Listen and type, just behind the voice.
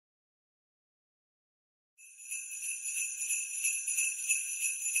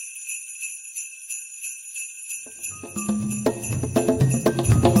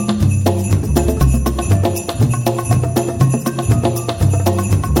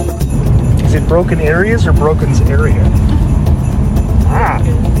Is it Broken Areas or Broken's Area? Ah.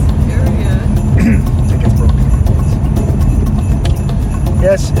 Area. I think it's Broken Areas.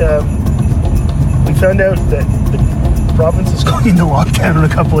 Yes, we found out that the province is going into lockdown in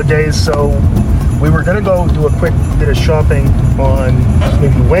a couple of days, so we were going to go do a quick bit of shopping on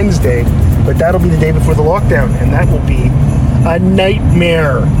maybe Wednesday, but that'll be the day before the lockdown, and that will be a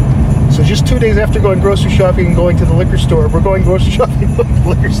nightmare. So just 2 days after going grocery shopping and going to the liquor store, we're going grocery shopping at the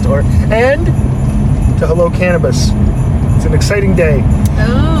liquor store and to Hello Cannabis. It's an exciting day.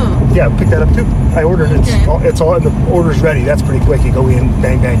 Oh. Yeah, pick that up too. I ordered it. Okay. It's all, and the order's ready. That's pretty quick. You go in,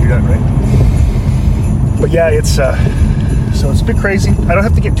 bang, bang, you're done, right? But yeah, it's so it's a bit crazy. I don't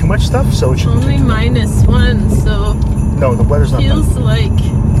have to get too much stuff, so it should Only -1, so no, the weather's not feels bad. like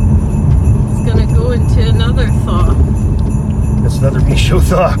it's gonna go into another thaw. It's another Michaud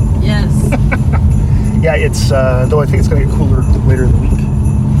thaw. Yes. Yeah, it's though I think it's gonna get cooler later in the week.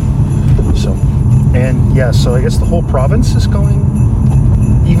 So, and yeah, so I guess the whole province is going,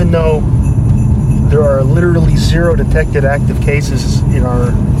 even though there are literally 0 detected active cases in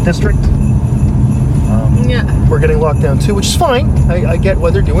our district. Yeah. We're getting locked down too, which is fine. I get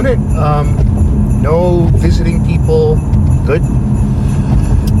why they're doing it. No visiting people, good.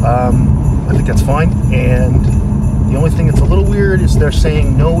 I think that's fine. And the only thing that's a little weird is they're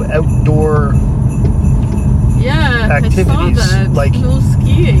saying no outdoor Yeah, activities. I saw that. Like No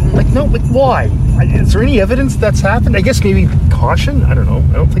skiing. Like, no, like, why? Is there any evidence that's happened? I guess maybe caution? I don't know.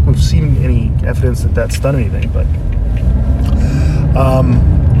 I don't think we've seen any evidence that that's done anything, but...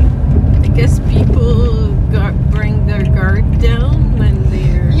 I guess people bring their guard down when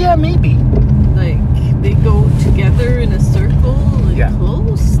they're... yeah, maybe. Like, they go together in a circle and Yeah.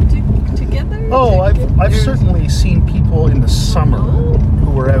 close together. Oh, I've There's- certainly seen people in the summer Oh.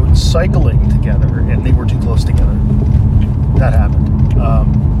 who were out cycling together, and they were too close together. That happened.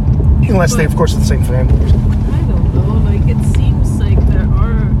 Unless they, of course, are the same family or something. I don't know. Like, it seems like there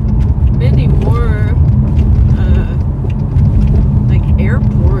are many more, like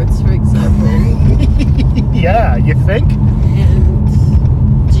airports, for example, Yeah, you think? and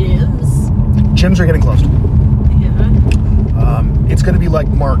gyms. Gyms are getting closed. Yeah, It's going to be like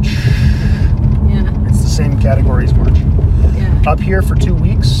March. yeah, It's the same category as March. yeah. Up here for 2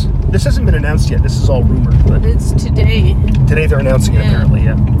 weeks. This hasn't been announced yet. This is all rumored, but It's today. today they're announcing it Yeah. apparently.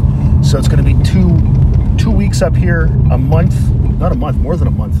 Yeah. So it's going to be two weeks up here, a month, not a month, more than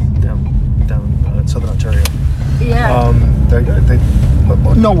a month down in Southern Ontario. Yeah.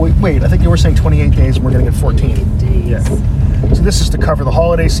 No, wait. I think they were saying 28 days, and we're going to get 14. 28 days. Yeah. So this is to cover the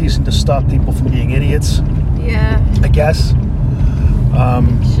holiday season to stop people from being idiots, Yeah. I guess.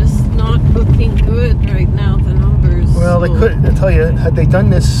 It's just not looking good right now, the numbers. Well, they so- could. I tell you, had they done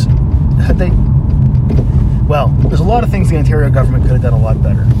this, well, there's a lot of things the Ontario government could have done a lot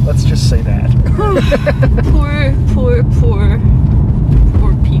better. Let's just say that. poor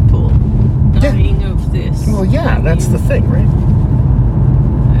people dying of this. Well, yeah, that's the thing, right?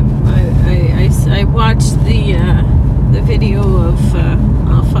 I watched the video of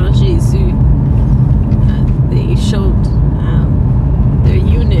Enfant Jésus. They showed their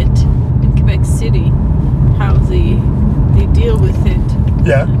unit in Quebec City, how they deal with it.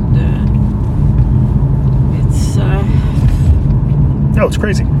 Yeah. And, it's No, it's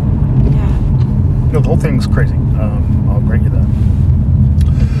crazy. yeah. No, the whole thing's crazy. I'll grant you that.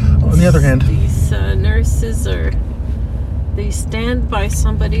 On the other hand, These nurses they stand by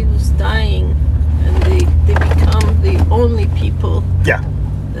somebody who's dying, and they become the only people yeah,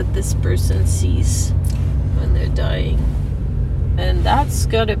 that this person sees when they're dying. And that's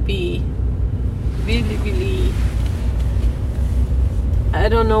gotta be really, really, I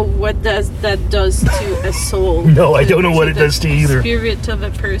don't know what that does to a soul. No, I don't know what it does to you either. The spirit of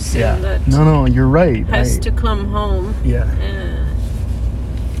a person yeah. that No, you're right. has to come home Yeah. and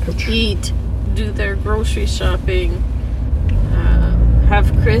Ouch. eat, do their grocery shopping,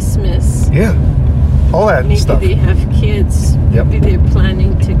 have Christmas. Yeah. All that Maybe stuff. they have kids. Yep. Maybe they're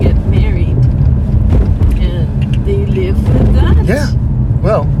planning to get married. And they live with that. Yeah.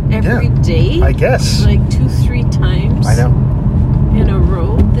 Well, Every yeah. day. I guess. Like 2-3 times. I know. In a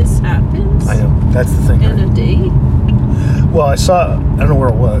row, this happens. I know. That's the thing. In right? a day. Well, I saw, I don't know where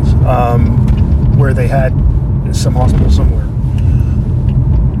it was, where they had some hospital somewhere.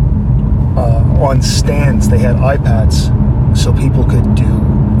 On stands, they had iPads so people could do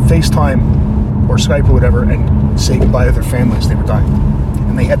FaceTime or Skype or whatever and say goodbye to their families they were dying.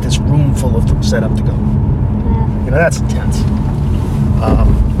 And they had this room full of them set up to go. You know, that's intense.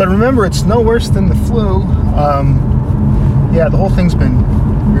 But remember, it's no worse than the flu. Yeah, the whole thing's been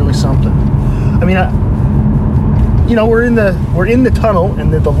really something. I mean, you know, we're in the tunnel,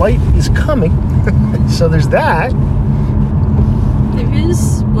 and the light is coming. So there's that. There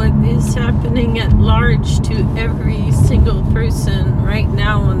is what is happening at large to every single person right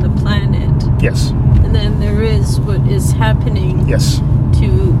now on the planet. Yes. And then there is what is happening Yes.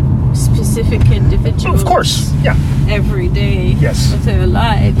 to specific individuals. Of course. Yeah. Every day. Yes. Of their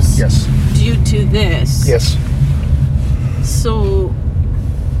lives. Yes. Due to this. Yes. So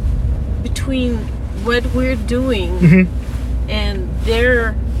between what we're doing Mm-hmm. and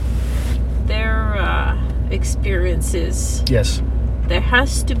their experiences, Yes. there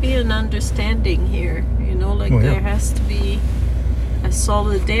has to be an understanding here. You know, like Well, yeah. there has to be a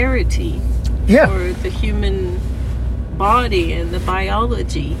solidarity Yeah. for the human body and the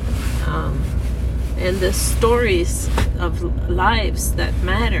biology, and the stories of lives that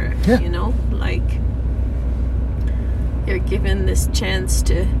matter. Yeah. You know, like you're given this chance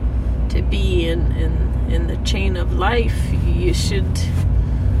to be in the chain of life. You should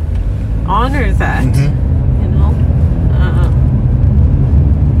honor that. Mhm. You know.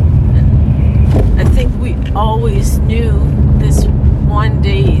 I think we always knew this one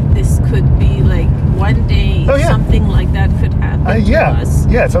day, this could be like one day Oh, yeah. something like that could happen to Yeah. us.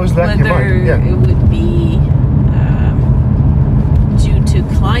 Yeah. It's always that in your Whether mind. Yeah. it would be due to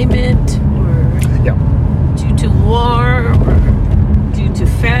climate or Yeah. due to war or due to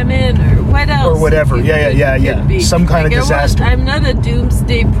famine or what else? Or whatever. it Yeah, could- yeah, yeah, could yeah. be. Some kind of disaster. I'm not a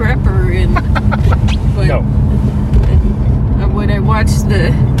doomsday prepper, but No. when I watched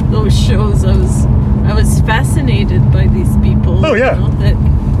those shows, I was fascinated by these people. Oh, yeah. You know,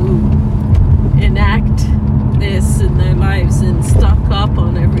 who enact this in their lives and stock up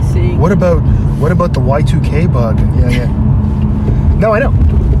on everything. What about the Y2K bug? Yeah. Yeah. No, I know.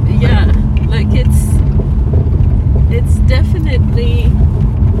 Yeah, like it's definitely,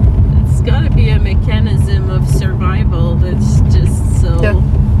 it's got to be a mechanism of survival that's just so Yeah.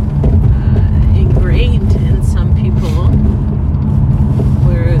 ingrained in some people,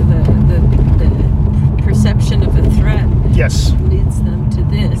 where the perception of a threat Yes. leads them to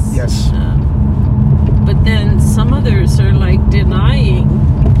this. Yes. But then some others are like denying,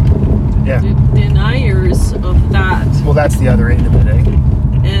 Yeah. deniers of that. Well, that's the other end of it, eh?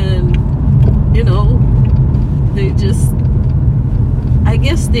 And you know, they just, I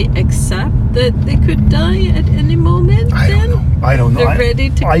guess they accept that they could die at any moment. I don't know. They're ready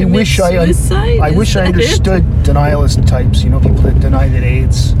to commit suicide. I Is wish I that it? understood denialist types. You know, people that deny that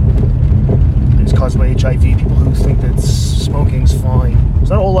AIDS is caused by HIV. People who think that smoking's fine. There's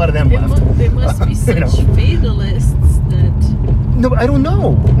not a whole lot of them left. They must be such You know. fatalists that. No, I don't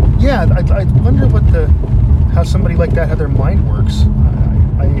know. Yeah, I wonder how somebody like that, how their mind works.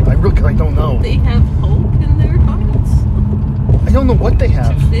 I really don't know. They have hope in their hearts I don't know what they to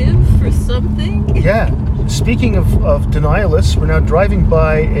have. live for something. Yeah. Speaking of denialists, we're now driving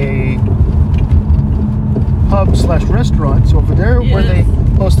by a pub/restaurant over there where they Yes.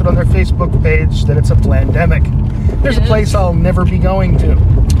 posted on their Facebook page that it's a pandemic. There's a Yes. place I'll never be going to.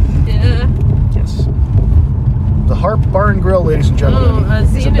 Yeah. Yes. The Harp Bar and Grill, ladies and gentlemen. Oh,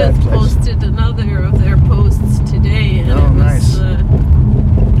 is a bad Zenith place. posted another of their posts today, and Oh, it was nice.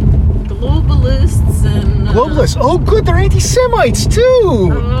 globalists and Globalists. Oh, good. They're anti-Semites too.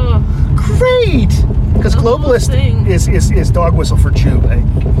 Oh, Great. Because The whole globalist thing. is dog whistle for Jew, eh?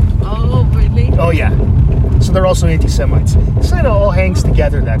 oh, really? Oh yeah. So they're also anti-Semites. So it all hangs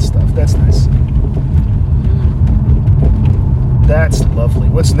together, that stuff. That's nice. That's lovely.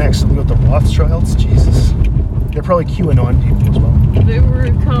 What's next? We got the Rothschilds? Jesus. They're probably QAnon people as well. They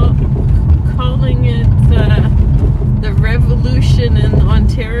were calling it the revolution in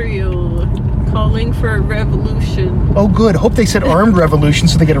Ontario, calling for a revolution. Oh good. Hope they said armed revolution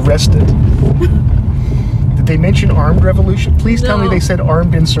so they get arrested. Did they mention armed revolution? Please tell me No. they said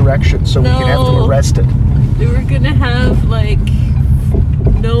armed insurrection so we can have them No. arrested. They were gonna have like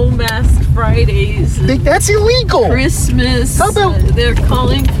no mask Fridays. And That's illegal. Christmas. How about- they're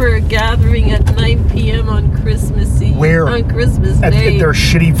calling for a gathering at 9 p.m. on Christmas Eve. Where? On Christmas At Day. their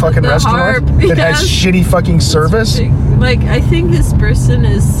shitty fucking The restaurant Harp, that has yes. shitty fucking service. Like, I think this person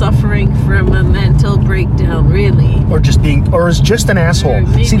is suffering from a mental breakdown, really. Or is just an asshole.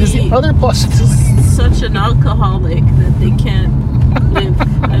 Or See, there's the maybe other possibility. Just such an alcoholic that they can't live.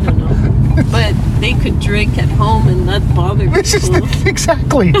 I don't know. But they could drink at home and not bother This is people.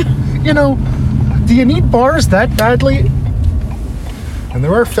 exactly. You know, do you need bars that badly? And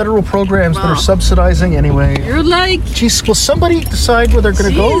there are federal programs that Wow. are subsidizing anyway. You're like, Jeez, will somebody decide where they're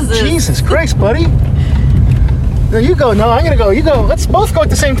going to go? Jesus. Jesus Christ, buddy. No, you go. No, I'm going to go. You go. Let's both go at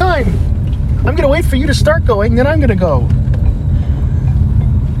the same time. I'm going to wait for you to start going, then I'm going to go.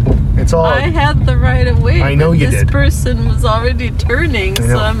 It's all. I had the right of way. I know but you this did. person was already turning, I so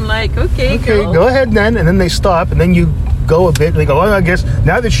know. I'm like, okay, Go ahead then. And then they stop, and then you go a bit. And they go, well, I guess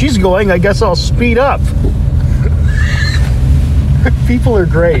now that she's going, I guess I'll speed up. People are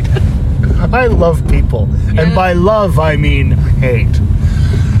great. I love people. Yeah. And by love, I mean hate.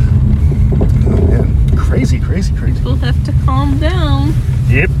 Yeah. Crazy. We'll have to calm down.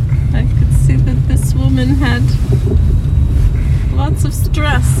 Yep. I could see that this woman had lots of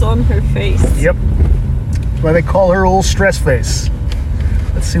stress on her face. Yep. That's why they call her old stress face.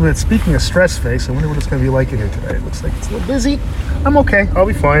 Let's see what. Speaking of stress face, I wonder what it's going to be like in here today. It looks like it's a little busy. I'm okay. I'll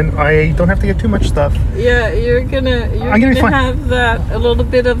be fine. I don't have to get too much stuff. Yeah, you're gonna be fine. have that a little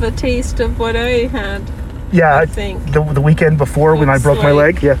bit of a taste of what I had. Yeah, I think. the weekend before when I Looks broke my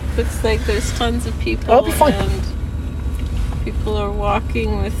like- leg. Yeah. Looks like there's tons of people. I'll be fine. And people are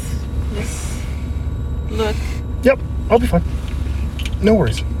walking with this look. Yep. I'll be fine. No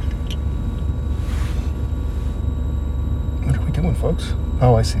worries. What are we doing, folks?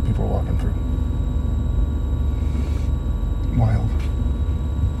 Oh, I see. People are walking through. Wild.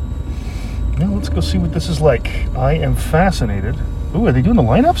 Now let's go see what this is like. I am fascinated. Ooh, are they doing the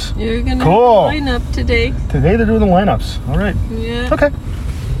lineups? You're gonna Cool. line up today. Today they're doing the lineups. All right. Yeah. Okay.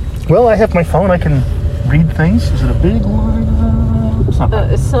 Well, I have my phone. I can read things. Is it a big lineup? It's not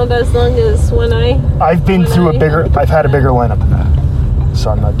bad. It's not as long as when I. I've been when through I a bigger. I've had a bigger lineup than that,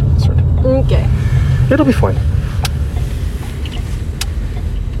 so I'm not too concerned. Okay. It'll be fine.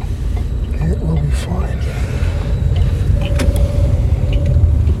 It will be fine.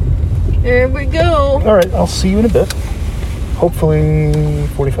 There we go. All right. I'll see you in a bit. Hopefully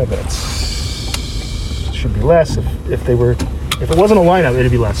 45 minutes. Should be less if they were. If it wasn't a lineup,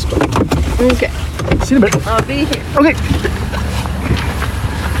 it'd be less. But Okay. see you in a bit. I'll be here. Okay.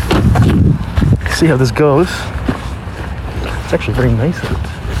 See how this goes. It's actually very nice out.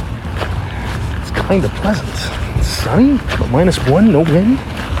 It's kind of pleasant. It's sunny, but -1, no wind.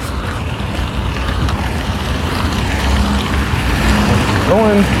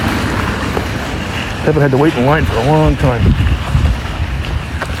 Going. Haven't had to wait in line for a long time.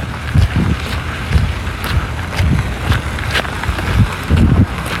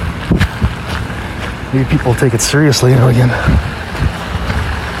 Maybe people take it seriously now again.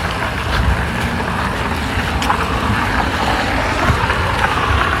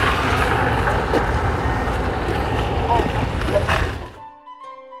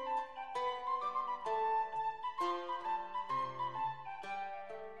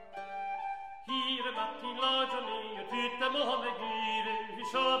 Hire mattin lagioni e tutte molle gire,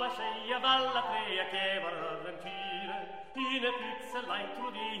 sciova sceia valla prea che var avventure, in e pizze l'intro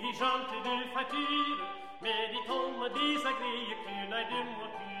di gente du fatire, meditom disagrie qu'une aide de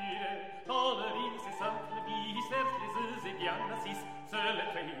moitire, tolerir c'est simple vie, certes les et bien assis, seul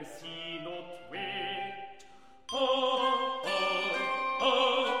et si notre way. Oh, oh,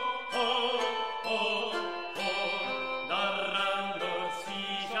 oh, oh, oh, oh, narrando si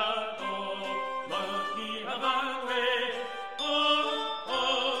giato, molti avanti, oh,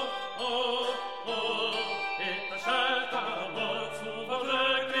 oh, oh, oh, et ta scelta mot su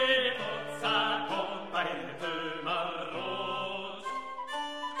votre credo, s'accompagne de ma rose.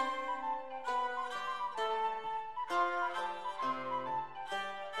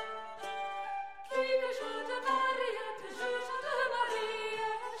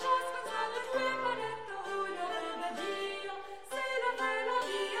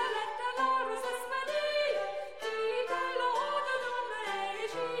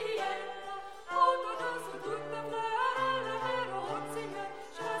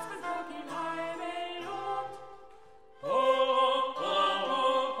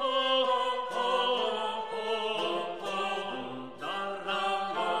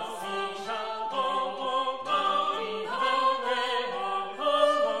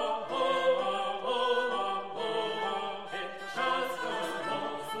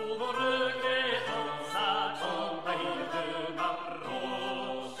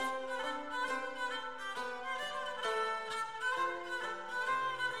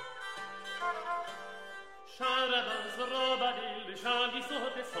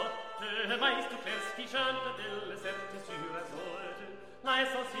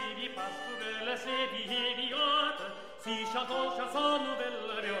 Si chanson, chanson,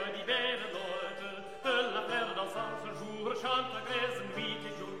 nouvelle, rien d'hiver, note, de la fleur dansant ce jour, chante grès, nuit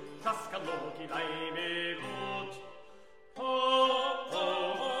et jour, jusqu'à l'eau qui l'aille mes routes. Oh, oh, oh,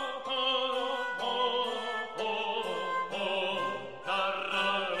 oh, oh, oh, oh,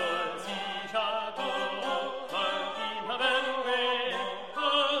 carole, si château, qui m'avait oh,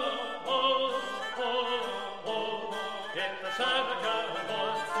 oh, oh, oh, oh, et ta chèvre que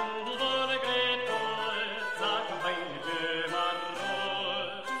voit sous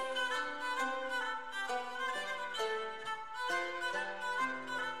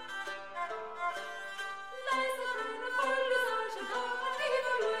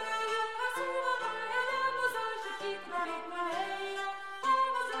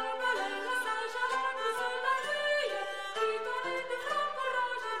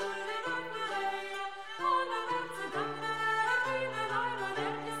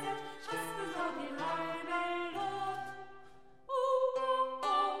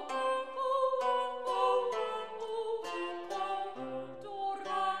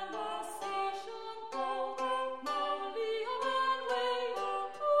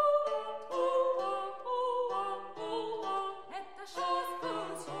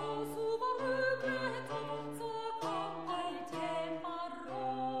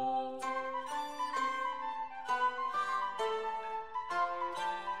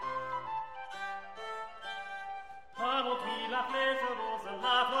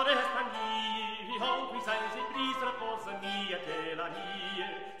la floresta mia, on qui senza pris reposa mia che la mia,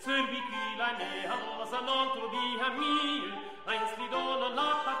 servi qui la mia rosa non trovi a mia, ein slidono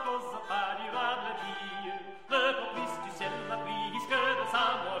la cosa parira la via, le popis du ciel la brise que de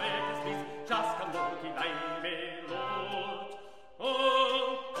sa morette spis, ciasca molti dai melot. Oh,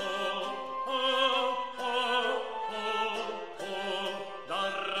 oh, oh, oh, oh, oh,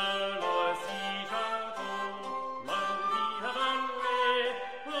 darrelo si giaco, mandi avanle,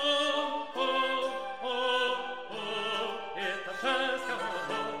 oh, oh, oh, oh, et a ciasca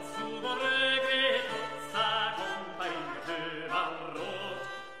molot su regreto, sa compagna de marrot,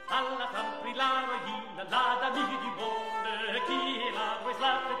 alla tampri la roina, la dami du monde, chi la vois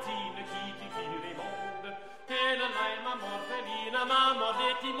la petine, qui ti tire monde, che la laima morfelina, ma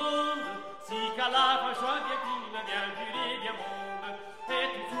mordetti monde, si calava joie diaquina, bien juré diamond,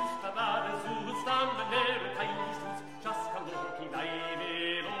 et tu fusta vade su stande nere taistus, ciasca loci dai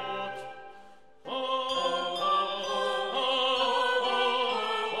melot. Oh, oh, oh, oh,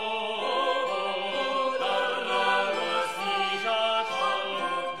 oh, darrelo si giaco,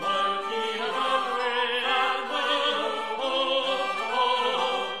 molti avanre, oh, oh,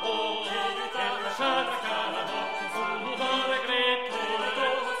 oh, oh, et lasciata cala voce su nudo regretto,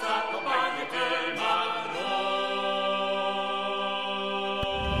 s'accompagna te marrot.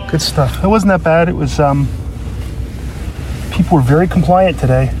 Good stuff. It wasn't that bad. It was, people were very compliant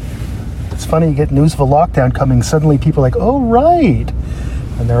today. It's funny, you get news of a lockdown coming, suddenly people are like, oh, right.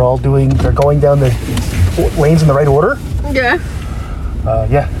 And they're going down the lanes in the right order. Yeah.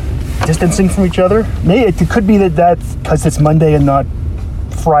 Yeah. Distancing from each other. Maybe it could be that's because it's Monday and not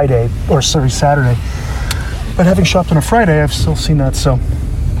Friday, or Saturday. But having shopped on a Friday, I've still seen that, so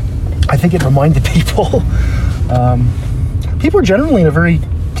I think it reminded people. People are generally in a very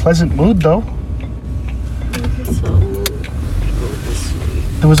pleasant mood, though. So, go this way.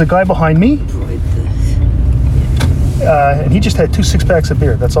 There was a guy behind me, Avoid this. and he just had 2 6-packs of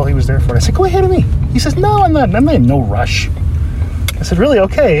beer. That's all he was there for. And I said, go ahead of me. He says, no, I'm not in no rush. I said, really?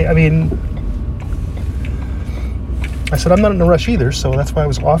 Okay. I mean, I said, I'm not in a rush either, so that's why I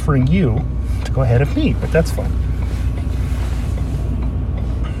was offering you to go ahead of me, but that's fine.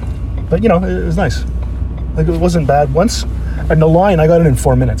 But, it was nice. Like, it wasn't bad. Once, in the line, I got it in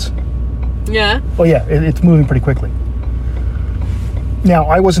 4 minutes. Yeah. Oh, yeah, it's moving pretty quickly. Now,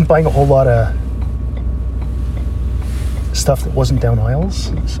 I wasn't buying a whole lot of stuff that wasn't down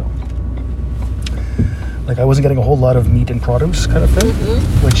aisles, so... Like, I wasn't getting a whole lot of meat and produce kind of thing,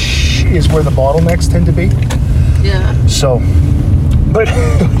 which is where the bottlenecks tend to be. Yeah. So, but,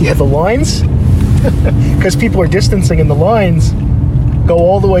 yeah, the lines, because people are distancing in the lines, go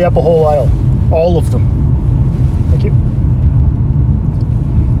all the way up a whole aisle. All of them. Thank you.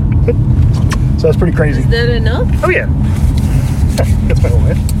 Good. So that's pretty crazy. Is that enough? Oh, yeah. That's my whole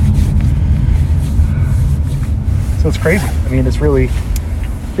head. So it's crazy. I mean, it's really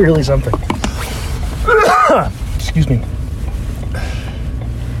something. Excuse me.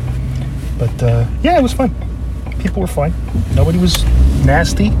 But, yeah, it was fun. People were fine. Nobody was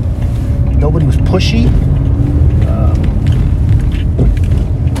nasty. Nobody was pushy.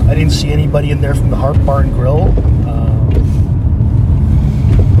 I didn't see anybody in there from the Harp Bar and Grill.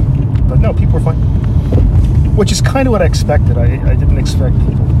 But no, people were fine. Which is kind of what I expected. I didn't expect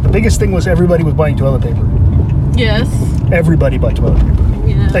people. The biggest thing was everybody was buying toilet paper. Yes. Everybody bought toilet paper.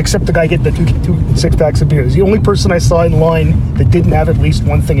 Yeah. Except the guy getting the two 6-packs of beer. He's the only person I saw in line that didn't have at least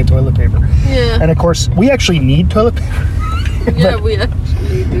one thing of toilet paper. Yeah. And of course, we actually need toilet paper. Yeah, we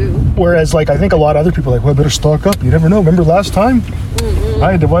actually do. Whereas, like, I think a lot of other people are like, well, I better stock up. You never know. Remember last time?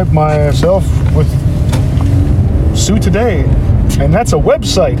 I had to wipe myself with Sue Today. And that's a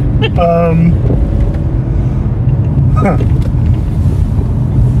website.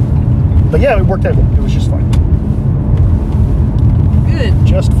 But yeah, it worked out. It was just fine. Good.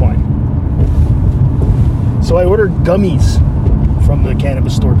 Just fine. So I ordered gummies from the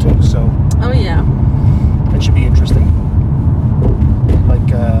cannabis store too, so Oh, yeah. that should be interesting. Like,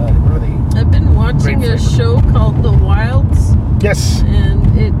 what are they? I've been watching a show called The Wilds, Yes.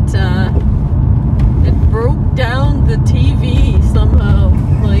 and it broke down the TV somehow.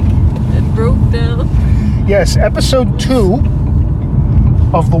 Like, it broke down. Yes, episode 2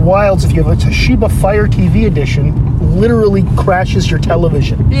 of The Wilds, if you have a Toshiba Fire TV edition, literally crashes your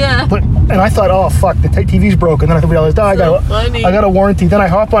television. Yeah. And I thought, oh fuck, the TV's broken. Then I realized, oh, I got a warranty. Then I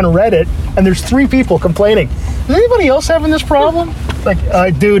hop on Reddit, and there's 3 people complaining. Is anybody else having this problem? Like,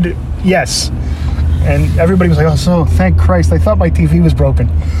 dude, yes. And everybody was like, oh, so thank Christ, I thought my TV was broken.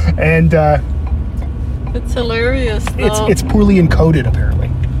 And It's hilarious, though. it's poorly encoded, apparently.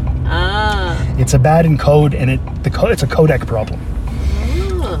 Ah. It's a bad encode, and it's a codec problem.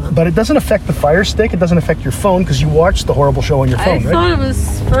 But it doesn't affect the Fire Stick. It doesn't affect your phone because you watch the horrible show on your phone, I right? thought it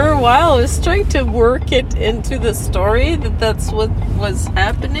was, for a while, I was trying to work it into the story that's what was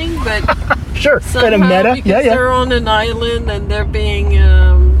happening, but Sure, kind of somehow, meta. because they're on an island and they're being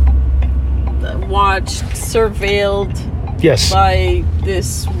watched, surveilled Yes. by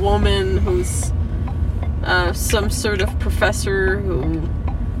this woman who's some sort of professor who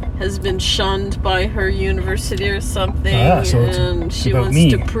has been shunned by her university or something, So it's and she about wants me.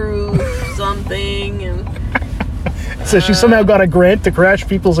 to prove something, and So she somehow got a grant to crash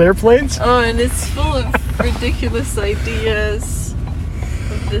people's airplanes? and it's full of ridiculous ideas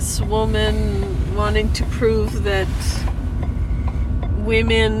of this woman wanting to prove that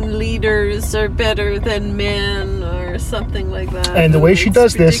women leaders are better than men or something like that. And the way she it's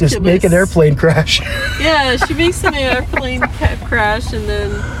does this is make an ridiculous. airplane crash. Yeah, she makes an airplane crash, and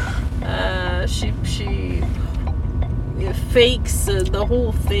then she fakes the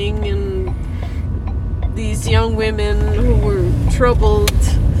whole thing, and these young women who were troubled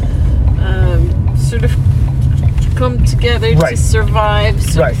sort of come together Right. to survive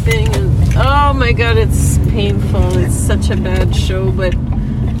sort Right. of thing. And oh my god, it's painful. It's such a bad show, but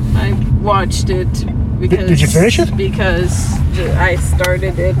I watched it because Did you finish it? Because I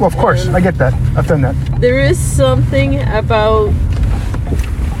started it. Well, of course, and I get that. I've done that. there is something about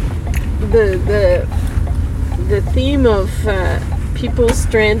the theme of people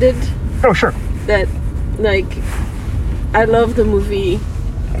stranded Oh, sure. that, like, I love the movie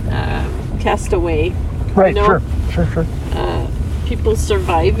Castaway. Right, You know? sure. People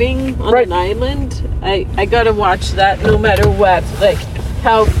surviving on Right. an island. I gotta watch that no matter what, like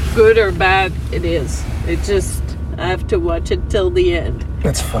how good or bad it is. It just, I have to watch it till the end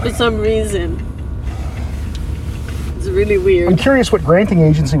That's for funny. some reason. It's really I'm weird. curious what granting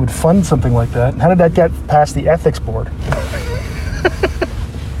agency would fund something like that. How did that get past the ethics board?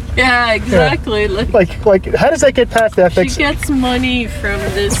 Yeah, exactly. Like, how does that get past ethics? She gets money from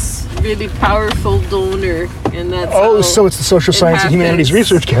this really powerful donor, and that's Oh, how so it's the Social it Science and Humanities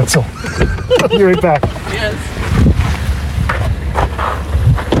happens. Research Council. I'll be right back. Yes.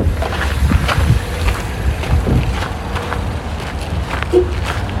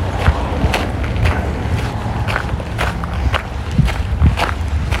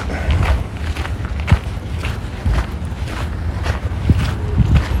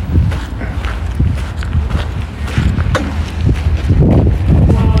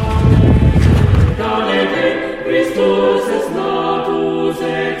 Christus est natus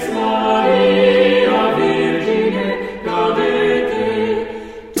ex Maria Virgine, gaudete.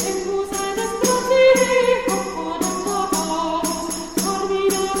 Tempus ad esplosivi hoc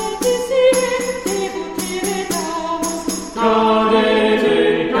carminare disire, debutere damus. Gaudete,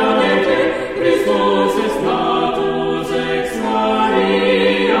 gaudete, Christus est natus ex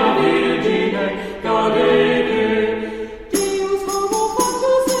Maria Virgine, gaudete. Deus homo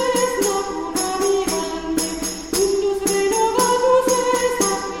factus est natura mirante, mundus renovatus est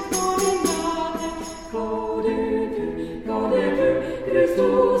acquis commendate. Gaudete, gaudete,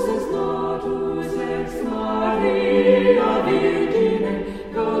 Christus est natus ex Maria Virgine,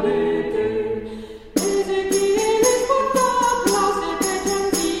 gaudete. Ezequiel porta placet et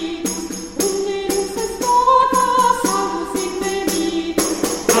gentitus, unde lux est nota salus invenitus.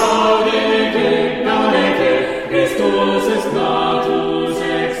 Gaudete, gaudete, Christus est natus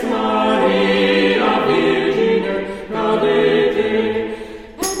ex Maria Virgine, gaudete.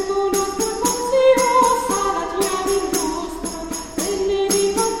 Ergo nostrum conscio salat iam in nostra,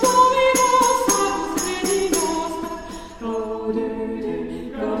 benedicat Dominus salus Redi nostra. Gaudete,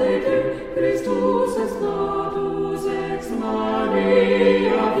 gaudete, Christus est natus ex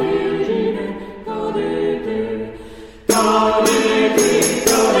Maria Virgine, gaudete. Gaudete,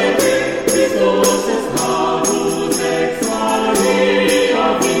 gaudete, Christus est natus ex Maria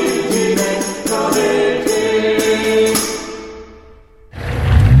Virgine, gaudete.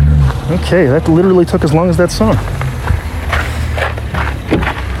 Okay, that literally took as long as that song.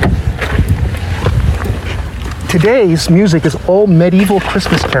 Today's music is all medieval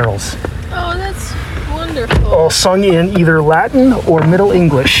Christmas carols, Oh, that's wonderful. all sung in either Latin or Middle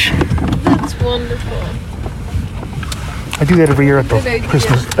English. That's wonderful. I do that every year at the Good idea.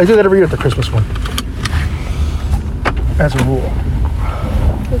 Christmas. I do that every year at the Christmas one, as a rule.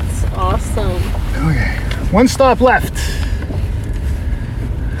 That's awesome. Okay, one stop left.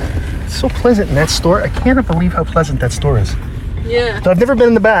 It's so pleasant in that store. I can't believe how pleasant that store is. Yeah. So I've never been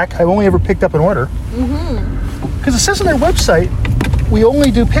in the back. I've only ever picked up an order. Because it says on their website, we only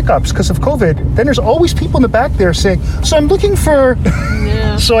do pickups because of COVID. Then there's always people in the back there saying, so I'm looking for...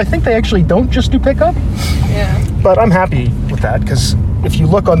 Yeah. So I think they actually don't just do pickup. Yeah. But I'm happy with that because if you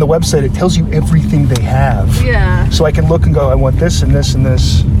look on the website, it tells you everything they have. Yeah. So I can look and go, I want this and this and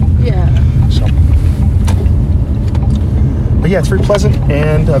this. Yeah. So, but yeah, it's very pleasant,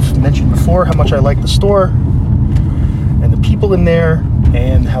 and I've mentioned before how much I like the store and the people in there,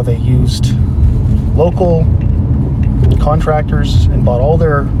 and how they used local contractors and bought all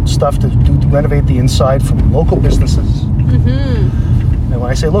their stuff to renovate the inside from local businesses. Mm-hmm. And when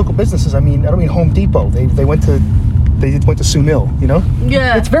I say local businesses, I don't mean Home Depot. They went to Sioux Mill, you know.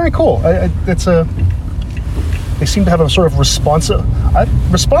 Yeah. It's very cool. They seem to have a sort of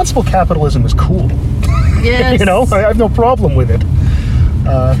responsible capitalism is cool. Yes. You know, I have no problem with it.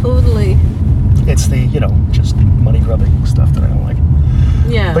 Totally. It's the, just money grubbing stuff that I don't like.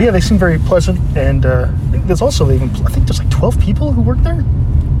 Yeah. But yeah, they seem very pleasant, and there's also I think there's like 12 people who work there,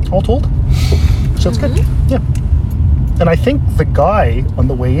 all told. So it's good. Yeah. And I think the guy on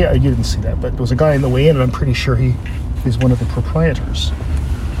the way in, you didn't see that, but there was a guy on the way in, and I'm pretty sure he's one of the proprietors.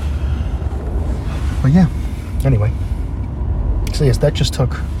 But yeah, anyway. So yes, that just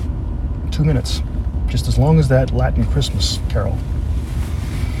took 2 minutes. Just as long as that Latin Christmas carol.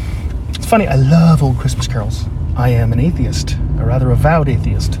 It's funny, I love old Christmas carols. I am an atheist, a rather avowed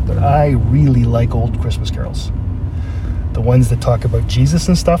atheist, but I really like old Christmas carols. The ones that talk about Jesus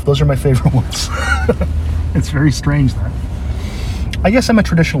and stuff, those are my favorite ones. It's very strange, that. I guess I'm a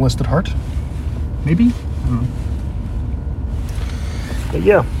traditionalist at heart. Maybe? I don't know. But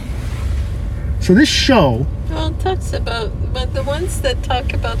yeah. So this show... Well, it talks about, but the ones that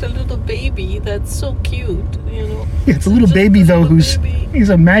talk about a little baby that's so cute, Yeah, it's a little baby, though, he's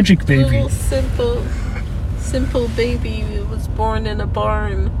a magic baby. Little simple baby who was born in a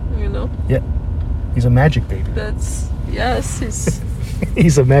barn, Yeah, he's a magic baby. He's...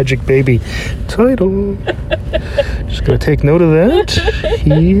 He's a magic baby. Title. Just gonna take note of that.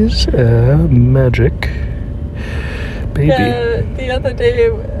 He's a magic baby. The other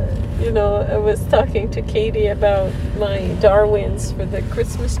day, I was talking to Katie about my Darwins for the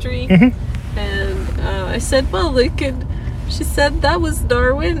Christmas tree. Mm-hmm. And I said, well, she said that was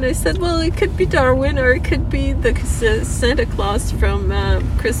Darwin. I said, well, it could be Darwin, or it could be the Santa Claus from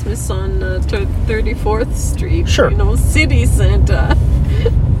Christmas on 34th Street. Sure. City Santa.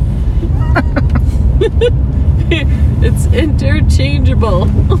 It's interchangeable.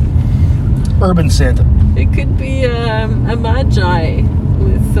 Urban Santa. It could be a magi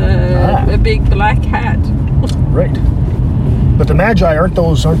with a big black hat. Right. But the Magi, aren't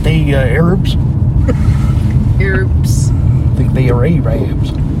they Arabs? Arabs. I think they are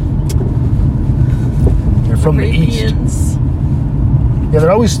Arabs. They're from Arabians. the east. Yeah,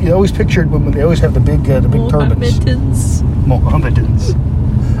 they're always pictured when they always have the big turbans. Mohammedans.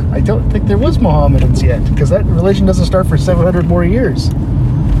 I don't think there was Mohammedans yet, because that religion doesn't start for 700 more years.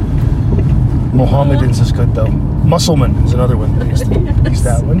 Mohammedans is good, though. Mussulman is another one. Use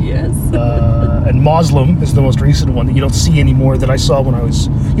that one. Yes. And Muslim is the most recent one that you don't see anymore, that I saw when I was...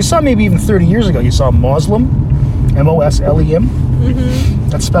 You saw maybe even 30 years ago. You saw Moslem. M-O-S-L-E-M. Mm-hmm.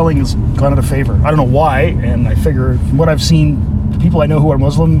 That spelling has gone out of favor. I don't know why, and I figure from what I've seen, the people I know who are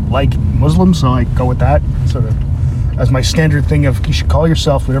Muslim like Muslims, so I go with that sort of as my standard thing of you should call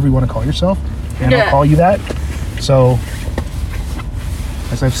yourself whatever you want to call yourself, and I'll call you that. So,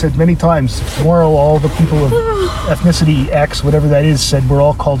 as I've said many times, tomorrow all the people of ethnicity X, whatever that is, said we're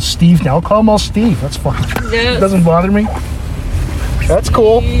all called Steve now. I'll call them all Steve. That's fine. Yes. It doesn't bother me. That's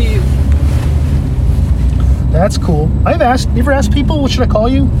cool. Steve. That's cool. You ever asked people, what should I call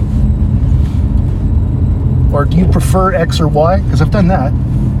you? Or do you prefer X or Y? Because I've done that.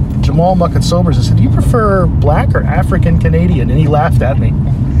 Jamal Muckett Sobers, I said, do you prefer black or African Canadian? And he laughed at me.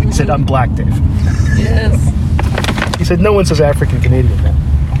 He said, I'm black, Dave. Yes. He said, no one says African Canadian now.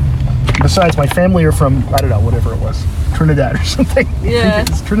 Besides, my family are from, I don't know, whatever it was, Trinidad or something. Yeah. I think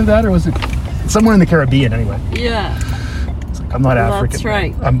it's Trinidad, or was it somewhere in the Caribbean anyway? Yeah. It's like, I'm not African. That's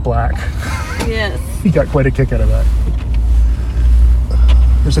right. I'm black. Yes. He got quite a kick out of that.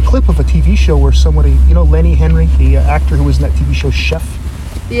 There's a clip of a TV show where somebody, Lenny Henry, the actor who was in that TV show Chef.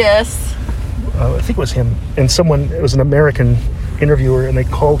 Yes. I think it was him. And it was an American interviewer, and they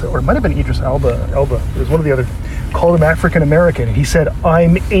called, or it might have been Idris Elba. It was one of the other, called him African American. And he said,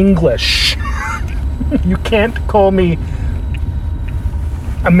 I'm English. You can't call me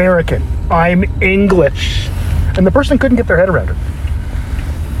American. I'm English. And the person couldn't get their head around it.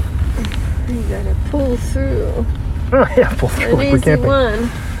 You gotta pull through. Oh, yeah, pull through. An We easy can't be. one.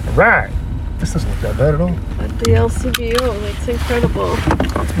 Right. This doesn't look that bad at all. At the LCBO, that's incredible.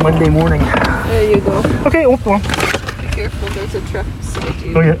 Monday morning. There you go. Okay, well. Be careful, there's a truck beside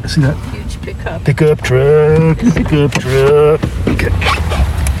you. Oh, yeah, I see that. Huge pickup. Pickup truck. Pickup truck. Okay.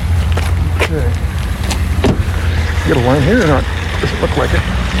 You got a line here or not? Doesn't look like it.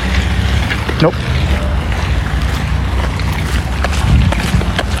 Nope.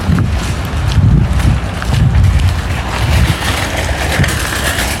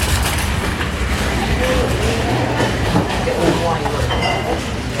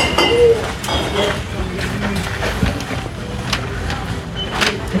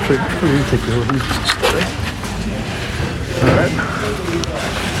 Actually, we didn't take the release. All right.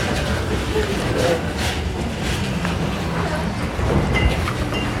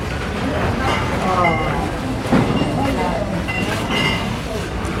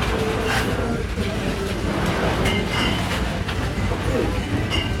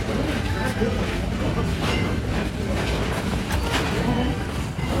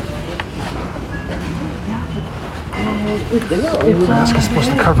 The mask is supposed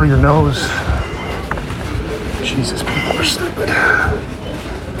to cover your nose. Jesus, people are stupid.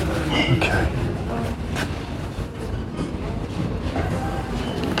 Okay.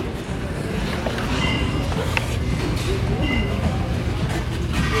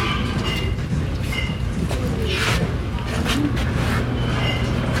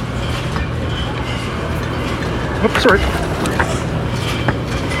 Oops, sorry.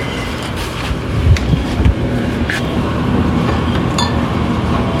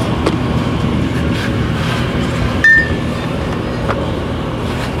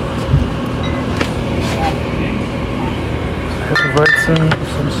 Hefeweizen of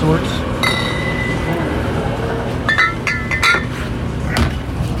some sort.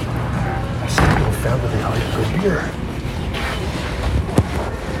 I still found that they hide good beer.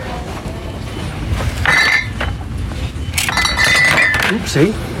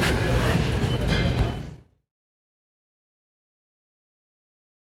 Oopsie.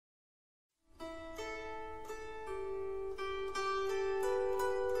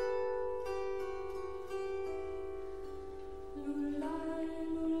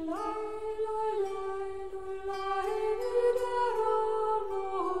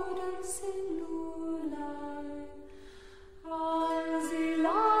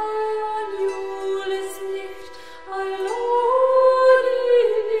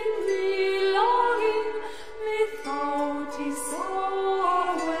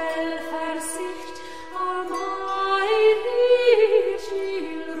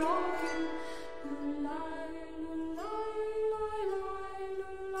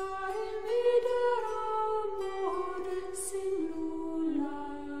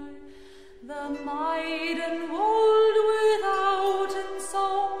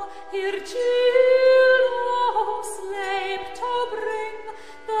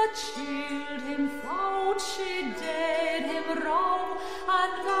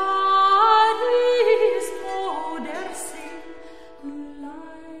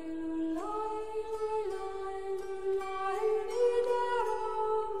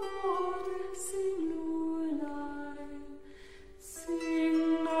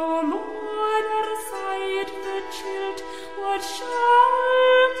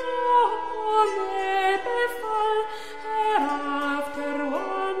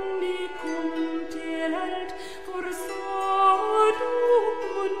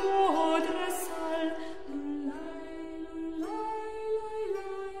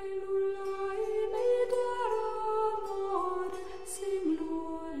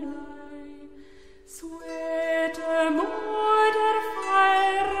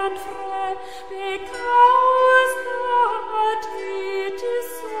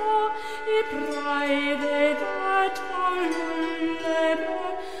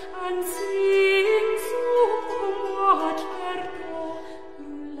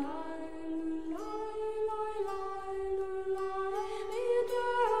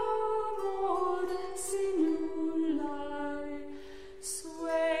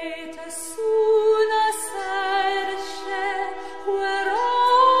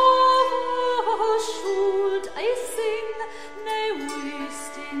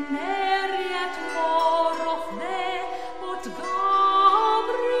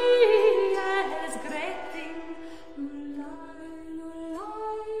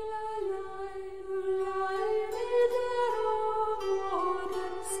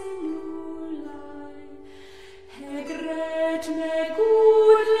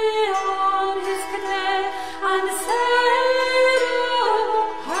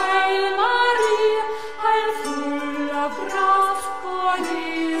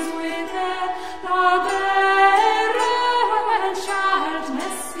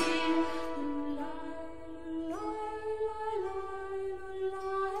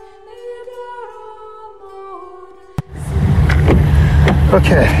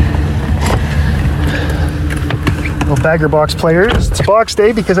 Okay. Little Bagger Box players. It's box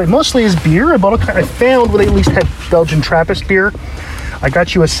day because it mostly is beer. I found where they at least had Belgian Trappist beer. I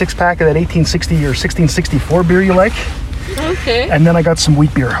got you a 6-pack of that 1860 or 1664 beer you like. Okay. And then I got some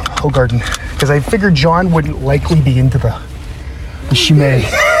wheat beer, Hogarden, because I figured John wouldn't likely be into the Chimay.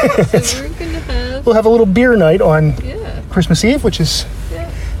 So we're gonna have. We'll have a little beer night on Yeah. Christmas Eve, which is Yeah.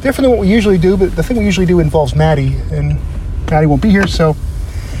 different than what we usually do, but the thing we usually do involves Maddie, and Maddie won't be here, so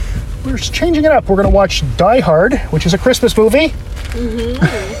we're just changing it up. We're going to watch Die Hard, which is a Christmas movie.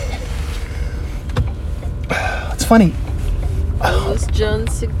 It's funny. That was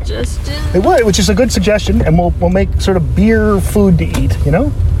John's suggestion. It was, which is a good suggestion, and we'll make sort of beer food to eat, you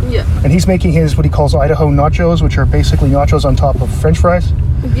know? Yeah. And he's making his, what he calls Idaho nachos, which are basically nachos on top of French fries.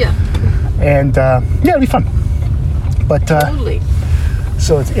 Yeah. And, yeah, it'll be fun. But, Totally.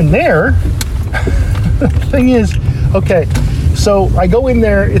 so it's in there. The thing is, okay, so I go in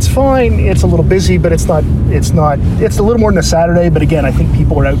there, it's fine, it's a little busy, but it's a little more than a Saturday, but again, I think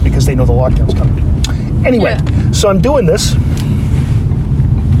people are out because they know the lockdown's coming. Anyway, Yeah. so I'm doing this,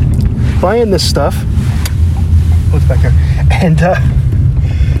 buying this stuff. What's back there? And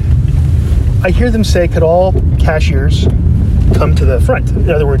I hear them say, could all cashiers come to the front? In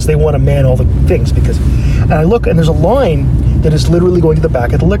other words, they want to man all the things because, and I look and there's a line that is literally going to the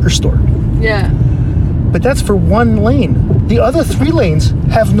back of the liquor store. Yeah. But that's for one lane. The other 3 lanes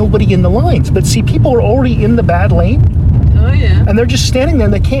have nobody in the lines. But see, people are already in the bad lane, Oh yeah. and they're just standing there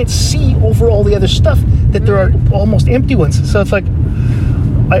and they can't see over all the other stuff that there are almost empty ones. So it's like,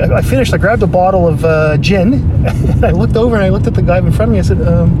 I finished, I grabbed a bottle of gin, and I looked over and I looked at the guy in front of me. I said,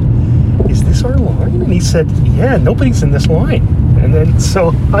 is this our line? And he said, yeah, nobody's in this line. And then,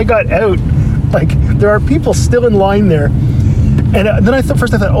 so I got out, like, there are people still in line there. And then I thought,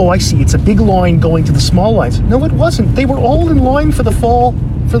 oh, I see, it's a big line going to the small lines. No, it wasn't. They were all in line for the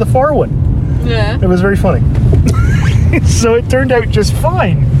far one. Yeah. It was very funny. So it turned out just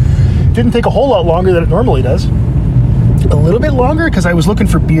fine. Didn't take a whole lot longer than it normally does. A little bit longer because I was looking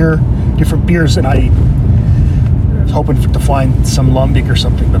for different beers, and I was hoping to find some Lambic or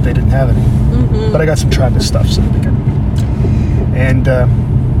something, but they didn't have any. Mm-hmm. But I got some Trappist stuff, so it'll be good. And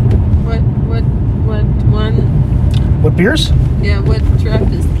What one? what beers? Yeah. What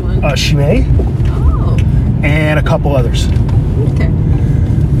Trappist one? Chimay Oh. and a couple others. Okay.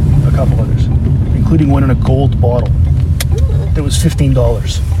 Including one in a gold bottle. That was $15.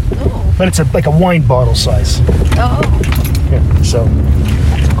 Oh. But it's like a wine bottle size. Oh. Yeah, so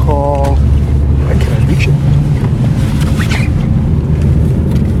it's called. I can't reach it.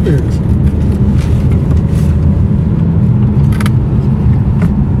 There it is.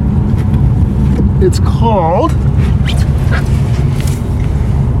 It's called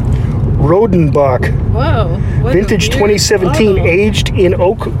Rodenbach. Whoa. What a Vintage weird 2017, bottle. aged in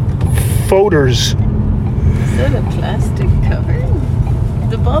oak foeders. Is that a plastic cover?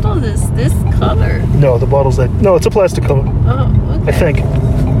 The bottle is this color. No, the bottle's that. No, it's a plastic cover. Oh, okay. I think.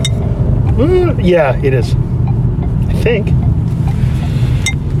 Yeah, it is. I think.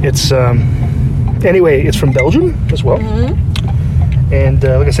 It's anyway, it's from Belgium as well. Mm-hmm. And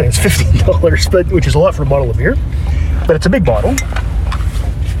like I said, it's $15, but which is a lot for a bottle of beer. But it's a big bottle.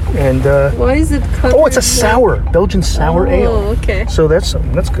 And Why is it covered? oh, it's a sour Belgian sour ale. Oh, okay. So that's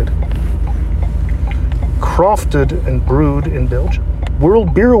something. That's good. Crofted and brewed in Belgium.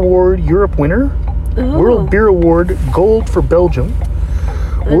 World Beer Award Europe winner. Oh. World Beer Award Gold for Belgium.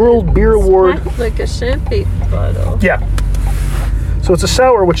 World Beer Award. Smacked like a champagne bottle. Yeah. So it's a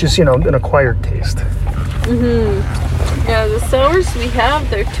sour, which is, an acquired taste. Yeah, the sours we have,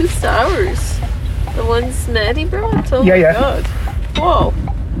 they're 2 sours. The ones Maddie brought. Oh Yeah, my yeah. god. Whoa.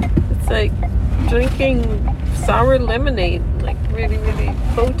 It's like drinking sour lemonade, like really, really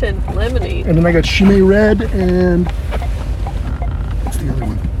potent lemonade. And then I got Chimay Red and what's the other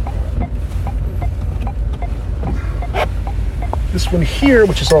one? This one here,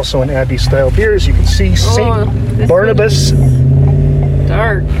 which is also an Abbey style beer, as you can see, St. this Barnabas.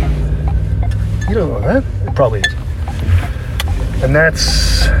 Dark. You don't know that? It probably is. And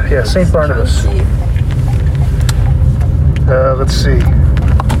that's, yeah, St. Barnabas. Chunky. Let's see.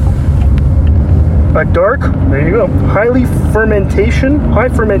 A dark, there you go, high fermentation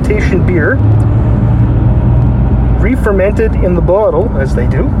beer, re-fermented in the bottle, as they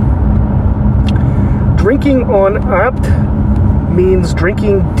do. Drinking on Abt means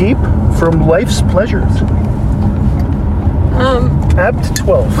drinking deep from life's pleasures. Abt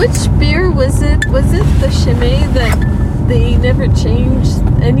 12. Which beer was it? Was it the Chimay that they never changed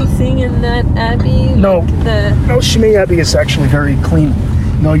anything in that Abbey? No. Like No, Chimay Abbey is actually very clean.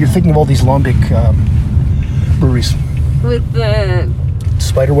 No, you're thinking of all these Lambic breweries. with the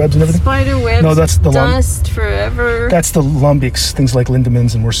spider webs and everything. Spider webs. No, that's the dust forever. That's the lambics, things like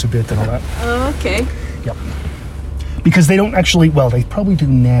Lindemans and Wursubit and all that. Oh, okay. Yep. Because they don't actually, well, they probably do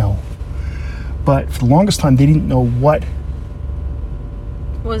now. But for the longest time, they didn't know what.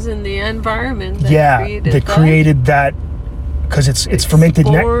 Was in the environment that That created that, because it's fermented.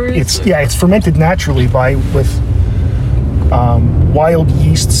 It's fermented naturally with wild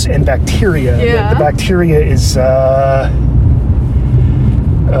yeasts and bacteria. Yeah. The bacteria is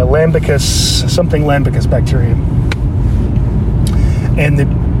Lambicus bacteria, and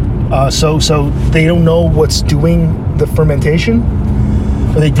so they don't know what's doing the fermentation,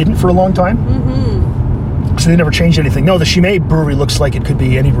 or they didn't for a long time. Mm-hmm. So they never changed anything. No, the Chimay brewery looks like it could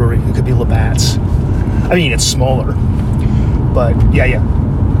be any brewery. It could be Labatt's. I mean, it's smaller, but yeah.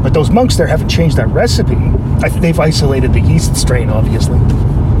 But those monks there haven't changed that recipe. They've isolated the yeast strain, obviously.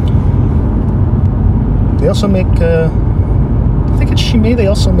 They also make, I think at Chimay they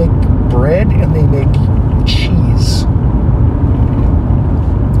also make bread and they make cheese.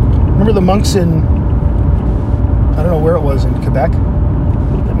 Remember the monks in, I don't know where it was, in Quebec,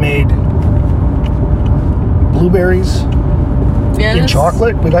 that made blueberries in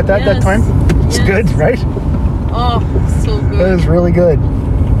chocolate? We got that time? It's good, right? Oh, so good. It was really good.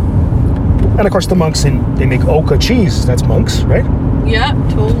 And of course the monks they make Oka cheese. That's monks, right? Yeah,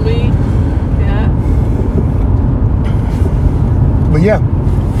 totally. Yeah. But yeah.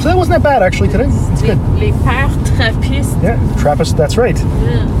 So that wasn't that bad actually today. It's good. Les pères trappistes. Yeah, Trappist, that's right.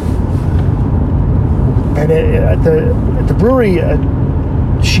 Yeah. And at the brewery at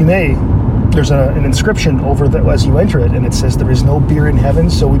Chimay, there's an inscription over as you enter it, and it says, "There is no beer in heaven,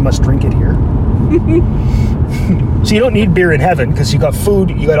 so we must drink it here." So you don't need beer in heaven because you got food,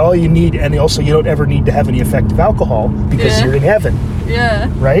 you got all you need, and also you don't ever need to have any effective alcohol because you're in heaven. Yeah.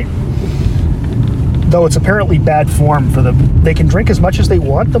 Right? Though it's apparently bad form for them. They can drink as much as they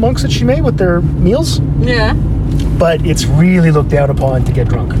want, the monks at Chimay, with their meals. Yeah. But it's really looked down upon to get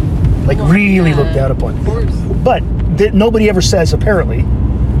drunk. Like, really looked down upon. Of course. But nobody ever says, apparently,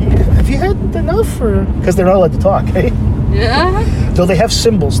 have you had enough? Because they're not allowed to talk, eh? Yeah. Though they have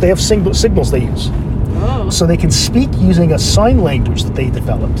symbols. They have signals they use. Oh. So they can speak using a sign language that they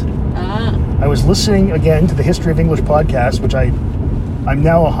developed. Ah. I was listening again to the History of English podcast, which I'm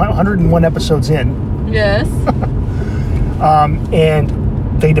now 101 episodes in. Yes. And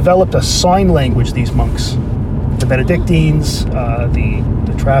they developed a sign language, these monks. The Benedictines, the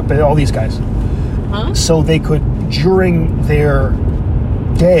Trappist, all these guys. Huh? So they could, during their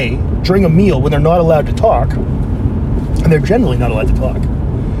day, during a meal when they're not allowed to talk, and they're generally not allowed to talk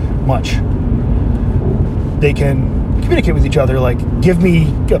much, they can communicate with each other, like, give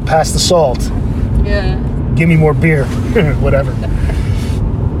me, pass the salt, Yeah. give me more beer, whatever.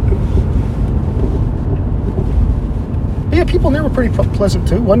 But yeah, people there were pretty pleasant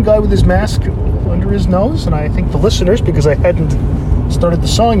too. One guy with his mask under his nose, and I think the listeners, because I hadn't started the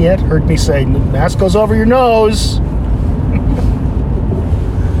song yet, heard me say, mask goes over your nose.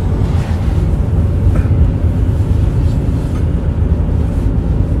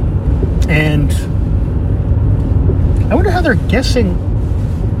 And I wonder how they're guessing,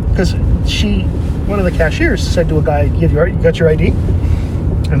 because one of the cashiers said to a guy, you got your ID?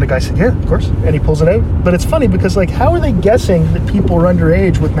 And the guy said, yeah, of course. And he pulls it out. But it's funny because, like, how are they guessing that people are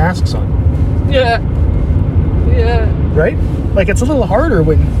underage with masks on? Yeah. Yeah. Right? Like, it's a little harder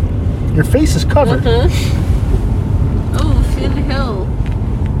when your face is covered. Oh, Finn Hill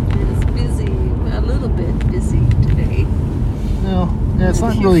is busy. A little bit busy today. No, yeah, it's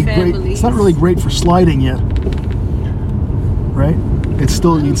not few really great. families. It's not really great for sliding yet. Right? You can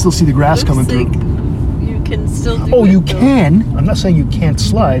still see the grass coming Looks through. like you can still do Oh, it, you though. can. I'm not saying you can't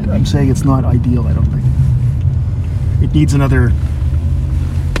slide. I'm saying it's not ideal, I don't think. It needs another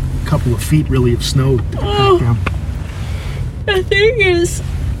couple of feet, really, of snow to get back down. The thing is,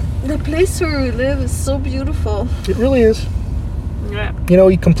 the place where we live is so beautiful. It really is. Yeah. You know,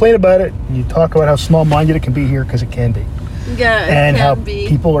 you complain about it, and you talk about how small-minded it can be here, because it can be. Yeah, it And can how be.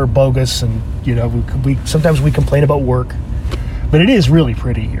 people are bogus, and, you know, sometimes we complain about work. But it is really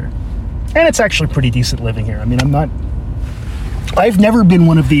pretty here. And it's actually pretty decent living here. I mean, I've never been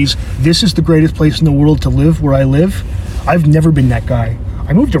one of these, this is the greatest place in the world to live where I live. I've never been that guy.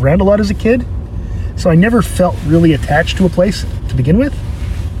 I moved around a lot as a kid, so I never felt really attached to a place to begin with.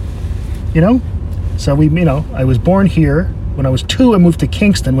 You know? So I was born here. When I was 2, I moved to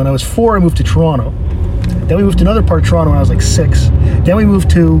Kingston. When I was 4, I moved to Toronto. Then we moved to another part of Toronto when I was like 6. Then we moved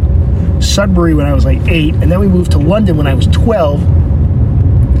to Sudbury when I was like 8, and then we moved to London when I was 12.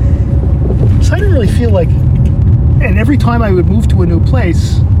 So I didn't really feel like, and every time I would move to a new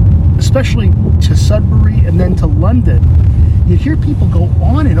place, especially to Sudbury and then to London, you'd hear people go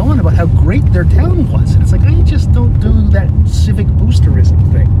on and on about how great their town was. And it's like, I just don't do that civic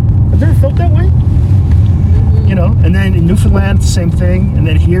boosterism thing. Have you ever felt that way? You know, and then in Newfoundland, it's the same thing. And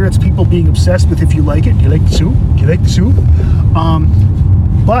then here, it's people being obsessed with if you like it. Do you like the soup? Do you like the soup?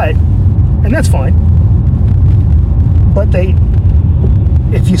 And that's fine. But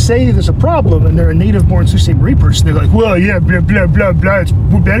if you say there's a problem and they're a native-born Sault Ste. Marie person, they're like, well, yeah, blah, blah, blah, blah, it's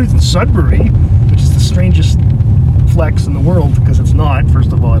better than Sudbury, which is the strangest flex in the world, because it's not,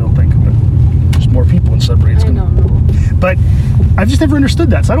 first of all, I don't think. But there's more people in Sudbury. I don't know. But I've just never understood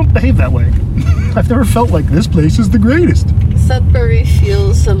that, so I don't behave that way. I've never felt like this place is the greatest. Sudbury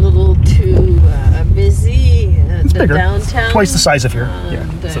feels a little too busy. It's bigger. Downtown. Twice the size of here. Yeah,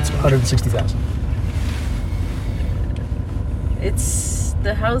 And, so it's 160,000.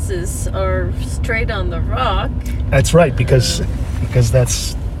 The houses are straight on the rock, That's right, because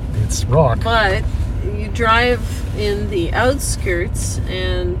it's rock. but you drive in the outskirts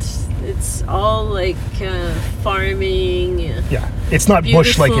and it's all like farming. Yeah, it's not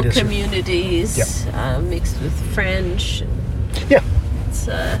bush like it is here. Communities mixed with French. Yeah,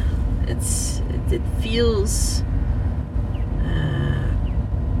 It feels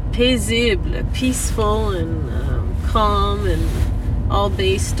paisible, peaceful, and calm, and all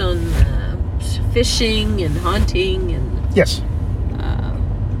based on fishing and hunting, and yes.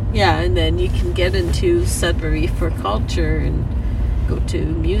 and then you can get into Sudbury for culture and go to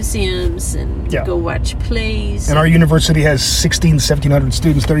museums and go watch plays. And our university has 1,700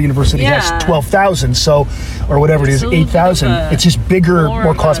 students. Their university has 12,000, so, or whatever it is, 8,000. It's just bigger,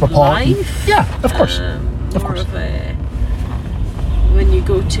 more cosmopolitan. Life, yeah, of course. When you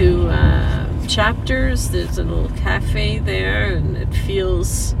go to Chapters, there's a little cafe there, and it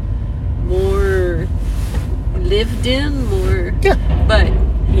feels more lived in, more. Yeah. But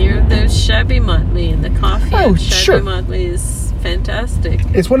here, there's Shabby Motley, and the coffee at Shabby sure. Motley is fantastic.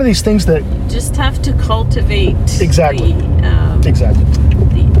 It's one of these things that You just have to cultivate Exactly.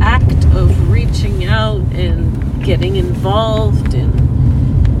 the act of reaching out and getting involved and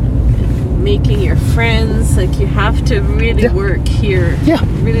making your friends. Like, you have to really work here. Yeah.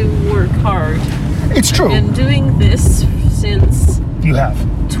 Really work hard. it's true. I've been doing this since You have.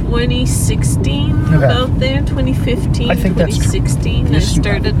 2016, about there, 2015, I think that's true. 2016. Yes, I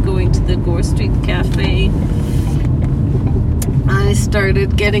started going to the Gore Street Cafe. I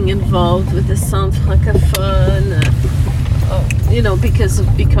started getting involved with the Centre Francophone. Because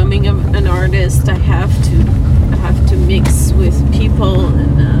of becoming an artist, I have to mix with people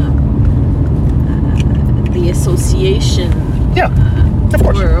and the association of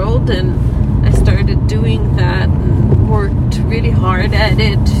course. world, and I started doing that and worked really hard at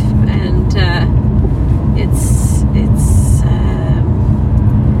it, and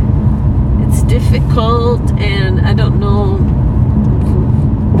it's difficult, and I don't know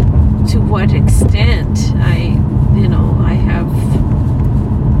to what extent I have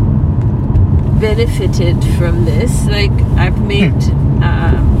benefited from this. Like, I've made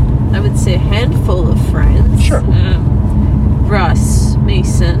I would say a handful of friends. Sure. Russ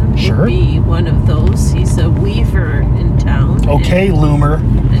Mason would be one of those. He's a weaver in town. Okay, loomer.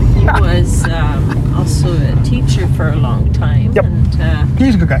 And he was also a teacher for a long time. Yep. And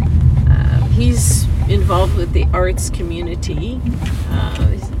He's a good guy. he's involved with the arts community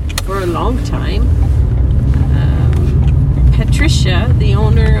for a long time. Patricia, the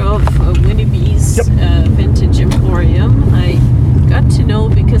owner of Winniebee's Vintage Emporium, I got to know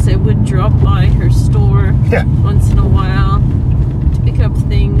because I would drop by her store once in a while to pick up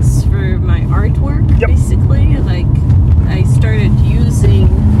things for my artwork, basically. Like, I started using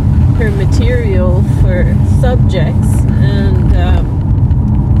her material for subjects, and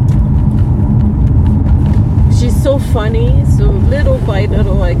she's so funny. So little by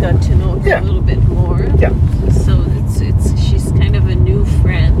little, I got to know her a little bit more. Yeah. So she's kind of a new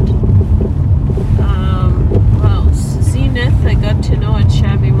friend. Zenith, I got to know at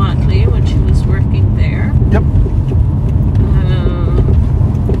Shabby Motley when she was working there. Yep.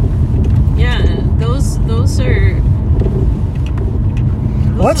 Those are.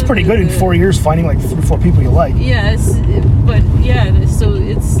 Well, that's pretty good in 4 years, finding like 3 or 4 people you like. Yes, but so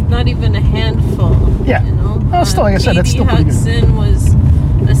it's not even a handful. Yeah. Well, still, like I said, that's still pretty good. Hudson was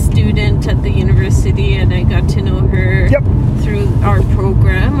a student at the university, and I got to know her through our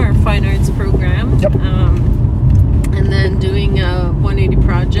program, our fine arts program. Yep. And then doing 180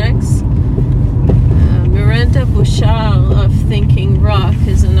 projects. Miranda Bouchard of Thinking Rock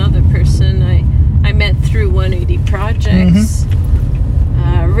is another person I met through 180 projects.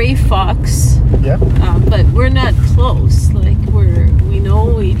 Ray Fox, Yeah. but we're not close. Like we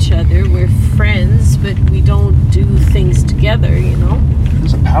know each other, we're friends, but we don't do things together. You know.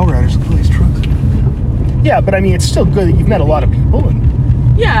 There's a power outage at Blaze Trucks. Yeah, but I mean, it's still good that you've met a lot of people, and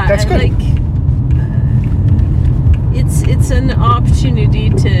Yeah, That's good. like it's an opportunity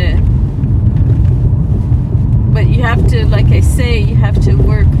to, but you have to, like I say, you have to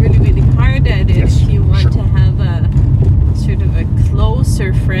work really, really hard at it Yes, if you want sure. to have a sort of a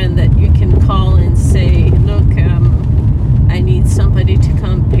closer friend that you can call and say, look, I need somebody to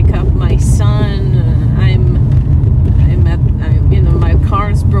come pick up my son. My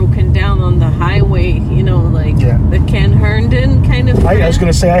car's broken down on the highway. You know, like Yeah. the Ken Herndon kind of. I was friend,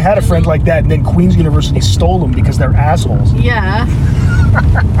 going to say I had a you friend know? like that, and then Queen's University stole them because they're assholes. Yeah.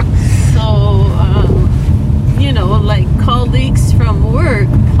 So, like colleagues from work,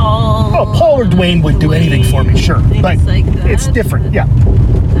 Paul. Oh, Paul or Dwayne would do anything for me, sure, things but like that. it's different. Yeah.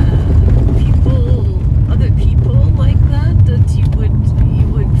 Other people like that you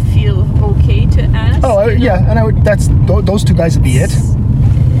would feel okay to ask. Oh, you know? yeah, and I would. Those two guys would be it.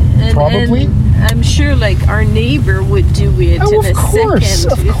 Probably. And I'm sure, like our neighbor would do it Oh, in a of course,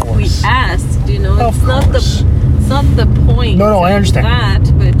 second of if course. we asked. You know, Of it's course. not the point. No, I of understand. that,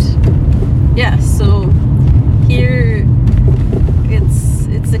 but yeah. So here,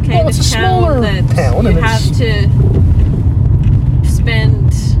 it's a kind It's of a smaller town that town, you and have it's- to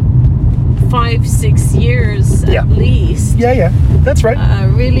spend 5-6 years Yeah. at least. Yeah, that's right.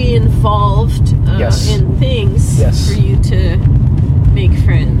 Really involved Yes. in things Yes. for you to make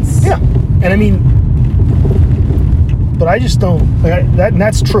friends. Yeah, and I mean, but I just don't. And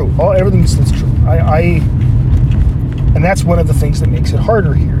that's true. That's true. And that's one of the things that makes it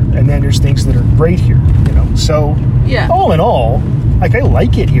harder here. And then there's things that are great here. You know, so Yeah. all in all, like I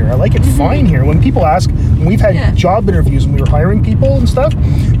like it here. I like it fine here. When people ask, when we've had Yeah. job interviews and we were hiring people and stuff,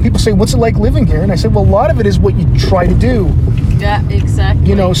 people say, "What's it like living here?" And I said, "Well, a lot of it is what you try to do." Yeah, exactly.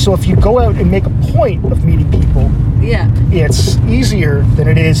 You know, so if you go out and make a point of meeting people, Yeah. it's easier than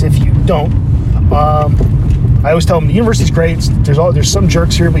it is if you don't. I always tell them the university's great. There's some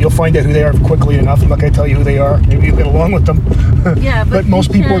jerks here, but you'll find out who they are quickly enough. I'm not going to tell you who they are. Maybe you'll get along with them. Yeah, but most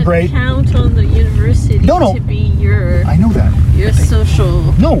you people are can't great. count on the university No. to be your I know that.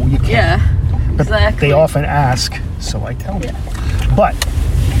 social. No, you can't. Yeah, But exactly. they often ask, so I tell them. But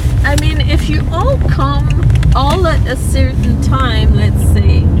I mean, if you all come all at a certain time, let's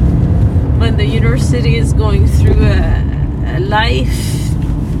say, when the university is going through a life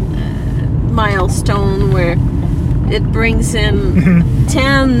milestone where it brings in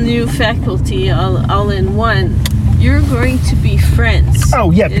 10 new faculty all in one, you're going to be friends.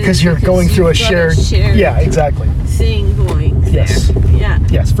 oh yeah, because you're going through a you've got shared. Yeah, exactly. thing going there. Yes. Yeah.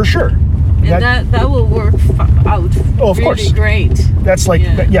 Yes, for sure. And that will work out Oh, of really course. great. That's like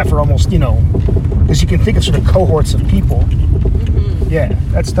Yeah. for almost because you can think of sort of cohorts of people. Yeah,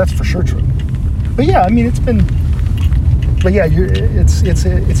 that's for sure true. But yeah, I mean it's been. But yeah,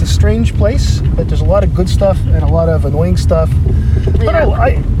 it's a strange place, but there's a lot of good stuff and a lot of annoying stuff. But Yeah.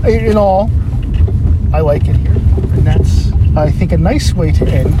 in all, I like it here, and that's I think a nice way to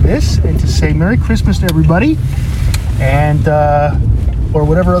end this and to say Merry Christmas to everybody, and or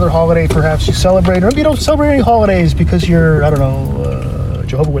whatever other holiday perhaps you celebrate, or maybe you don't celebrate any holidays because you're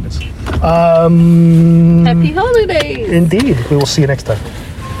Jehovah's Witness. Happy holidays! Indeed, we will see you next time.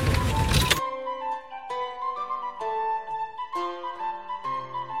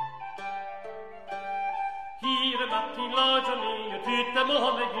 Hire mattin lagioni, tutte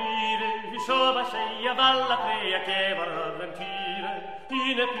momme gire, Schova sceia valla trea che var avventure,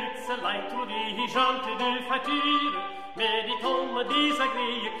 Une putze leitrudi, jante du fatire, Meditom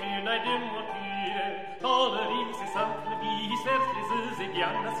disagrie, kunai du motire, Tolerim se simple vi, sertres et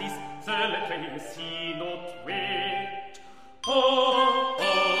bien assis, Seule crème si not wet. Oh,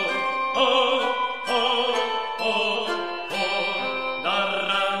 oh, oh, oh, oh, oh,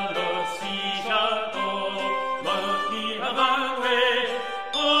 darrando si chateau, molti avangue,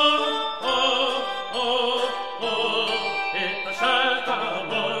 oh, oh, oh, oh, et la scelta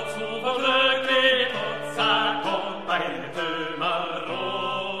mot su votre clé, sa compagne de ma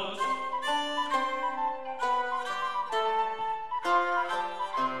rose.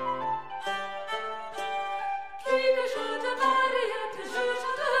 Qui que je te marie, que je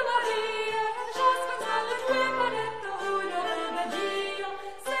te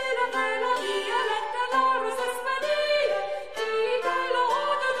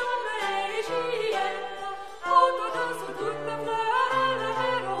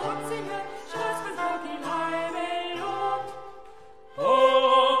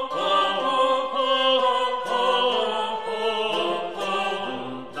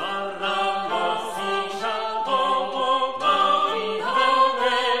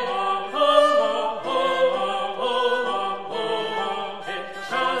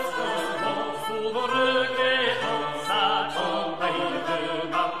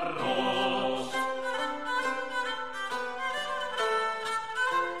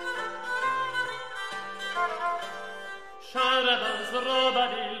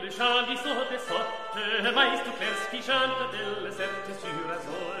Weißt du, qu'est-ce qui chante belle cette sur la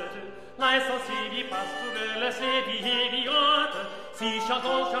sorte? L'insensible pastorelle, c'est idiote. Si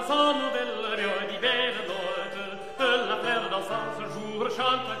chantons chanson nouvelle, rien di belle note. De la fleur dansant ce jour,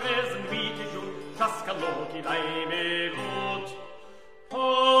 chante grèze nuit et jour, jusqu'à l'eau qui l'aille mélode. Oh,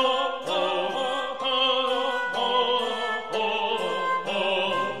 oh, oh, oh, oh, oh,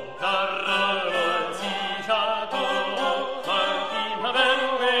 oh, la si chantons, qui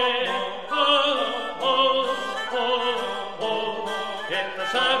m'avait, oh, oh, oh, oh, et ta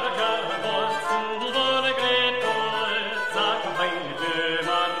chèvre que mon sous dans le gretto, sa campagne de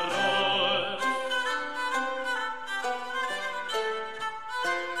marron.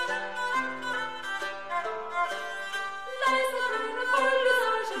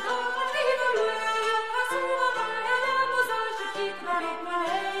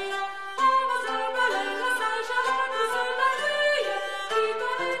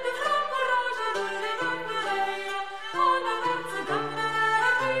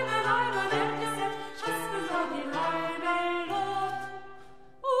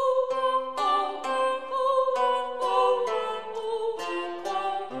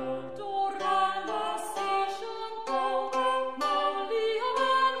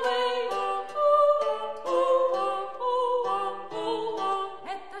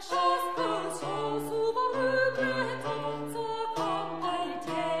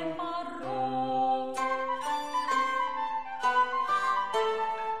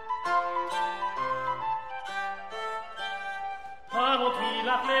 Avant-il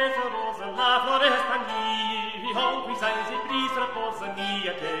la fraise rose, la foresta mie, en puissance et prise repose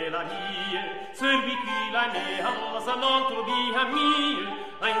mia che la mie. Celui qui la met à rose, non trouve à mie,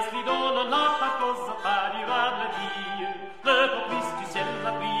 ainsi donne la cosa parira la vie. Le caprice du ciel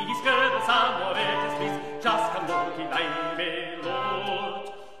la prise, que de sa mauvaise esprit, jusqu'à l'eau qui l'aille mélode.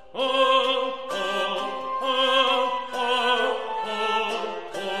 Oh, oh, oh, oh, oh,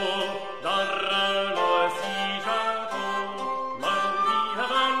 oh, darrelo si j'attends, Maria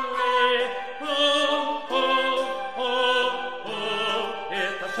Vanne, oh, oh, oh, oh,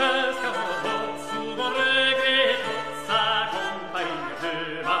 et ta chaise qu'avant, souvent regretto, sa compagne de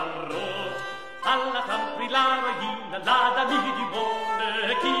marron. Alla Capri la regina, la dame du monde,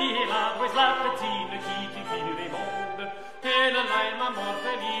 qui est la voix la petite, qui finit les mondes. Et la laima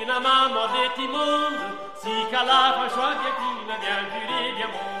morfelina, maman des timons, si qu'à la fois choix bien qui ne vient plus les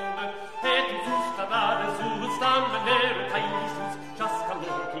diamants.